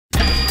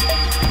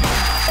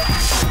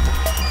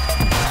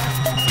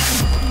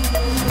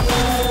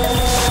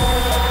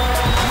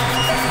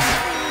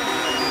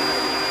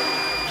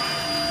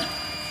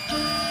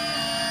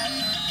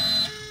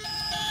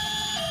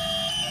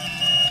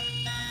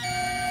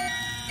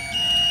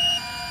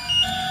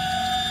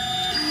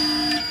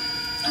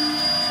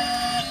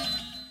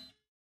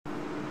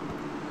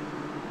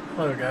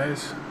Hello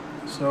guys,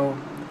 so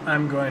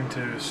I'm going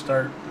to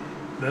start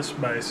this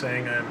by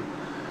saying I'm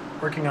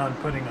working on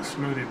putting a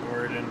smoothie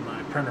board in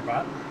my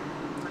PrinterBot.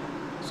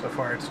 So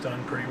far it's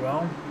done pretty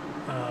well.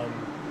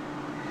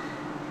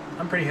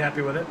 I'm pretty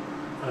happy with it.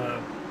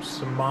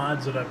 Some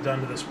mods that I've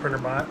done to this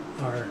PrinterBot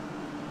are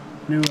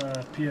new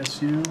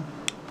PSU,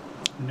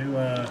 new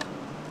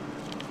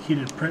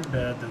heated print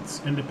bed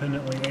that's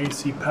independently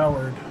AC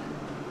powered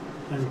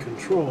and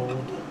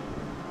controlled,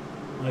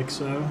 like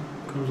so.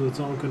 Comes with its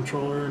own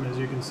controller, and as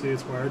you can see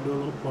it's wired to a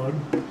little plug,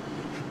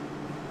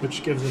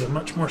 which gives it a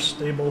much more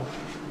stable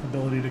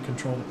ability to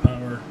control the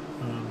power.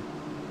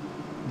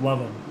 Love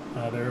them.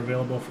 They're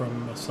available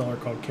from a seller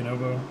called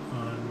Kinovo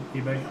on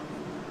eBay.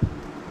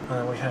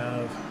 We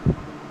have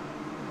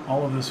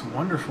all of this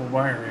wonderful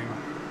wiring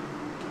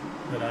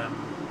that I'm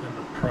in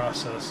the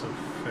process of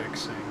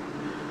fixing.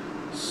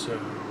 So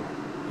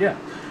yeah,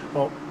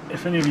 well,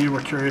 if any of you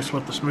were curious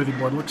what the smoothie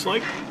board looks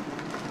like,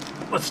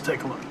 let's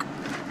take a look.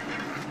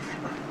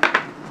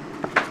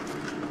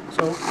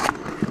 So,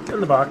 in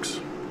the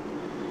box,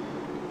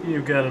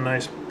 you've got a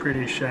nice,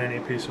 pretty shiny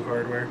piece of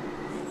hardware.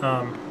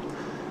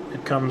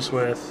 It comes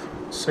with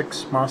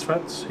 6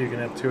 MOSFETs. You can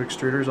have 2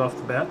 extruders off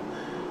the bat,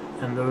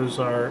 and those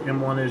are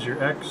M1 is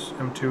your X,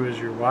 M2 is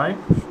your Y,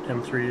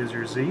 M3 is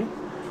your Z,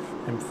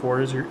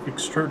 M4 is your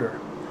extruder.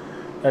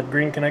 That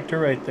green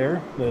connector right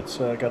there, that's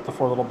got the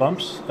 4 little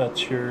bumps,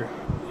 that's your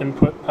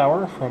input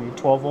power from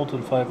 12 volt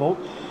and 5 volt.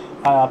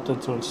 I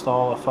opted to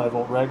install a 5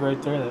 volt reg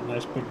right there, that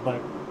nice big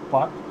black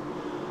block.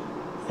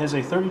 It has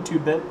a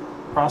 32-bit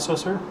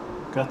processor,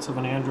 guts of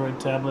an Android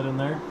tablet in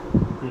there,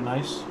 pretty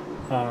nice.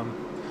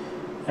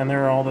 And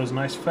there are all those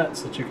nice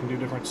FETs that you can do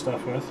different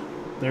stuff with.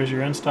 There's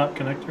your end-stop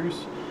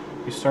connectors.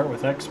 You start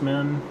with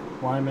X-min,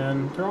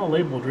 Y-min, they're all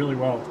labeled really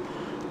well,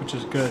 which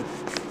is good.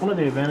 One of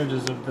the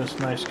advantages of this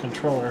nice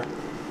controller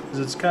is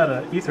it's got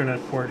an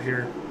Ethernet port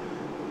here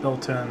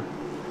built in.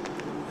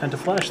 And to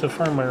flash the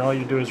firmware, all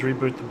you do is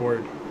reboot the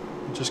board,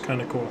 which is kind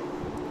of cool.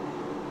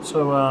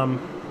 So,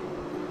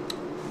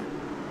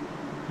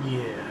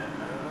 yeah,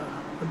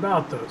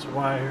 about those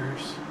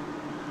wires,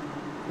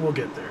 we'll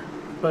get there.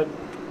 But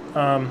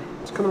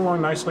it's coming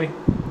along nicely,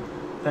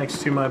 thanks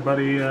to my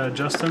buddy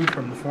Justin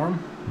from the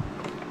forum.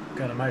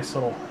 Got a nice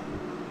little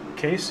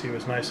case. He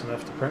was nice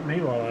enough to print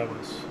me while I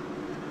was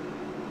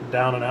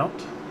down and out.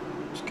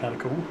 It's kind of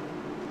cool.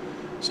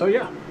 So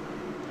yeah,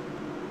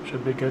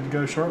 should be good to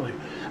go shortly.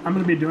 I'm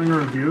going to be doing a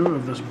review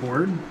of this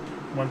board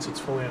once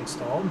it's fully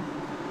installed,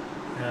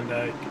 and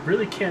I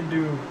really can't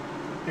do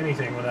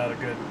anything without a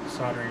good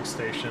soldering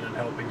station and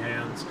helping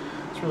hands.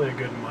 It's really a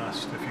good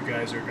must if you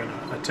guys are going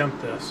to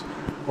attempt this,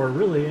 or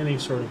really any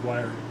sort of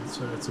wiring.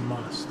 It's a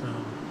must.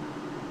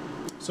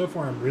 So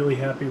far I'm really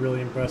happy,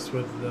 really impressed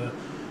with the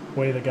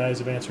way the guys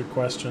have answered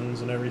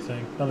questions and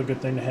everything. Another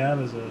good thing to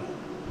have is a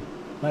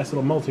nice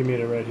little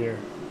multimeter right here.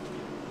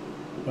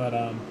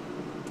 But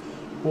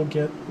we'll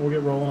get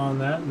rolling on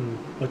that and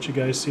let you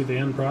guys see the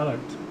end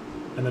product,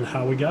 and then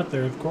how we got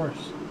there, of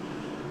course.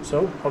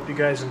 So, hope you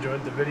guys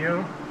enjoyed the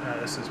video.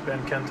 This is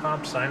Ben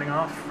Kentop signing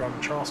off from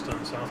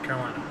Charleston, South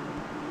Carolina.